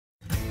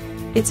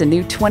It's a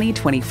new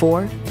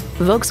 2024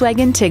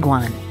 Volkswagen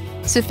Tiguan.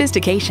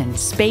 Sophistication,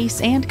 space,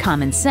 and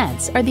common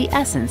sense are the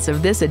essence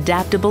of this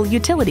adaptable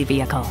utility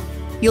vehicle.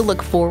 You'll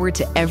look forward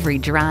to every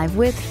drive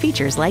with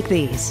features like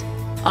these: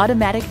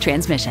 automatic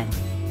transmission,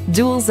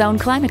 dual zone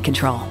climate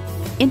control,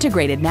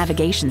 integrated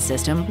navigation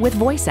system with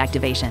voice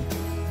activation,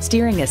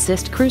 steering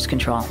assist cruise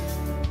control,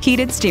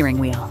 heated steering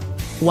wheel,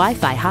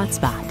 Wi-Fi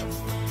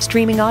hotspot,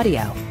 streaming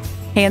audio,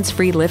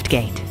 hands-free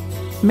liftgate,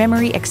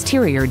 memory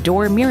exterior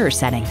door mirror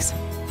settings,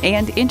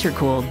 and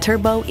intercooled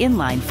turbo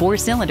inline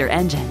 4-cylinder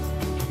engine.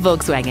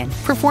 Volkswagen,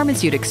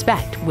 performance you'd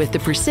expect with the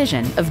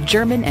precision of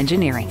German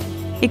engineering.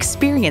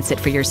 Experience it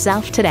for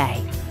yourself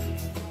today.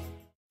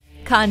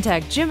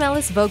 Contact Jim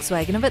Ellis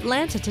Volkswagen of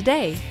Atlanta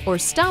today or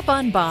stop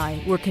on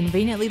by. We're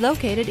conveniently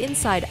located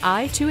inside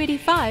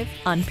I-285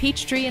 on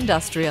Peachtree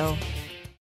Industrial.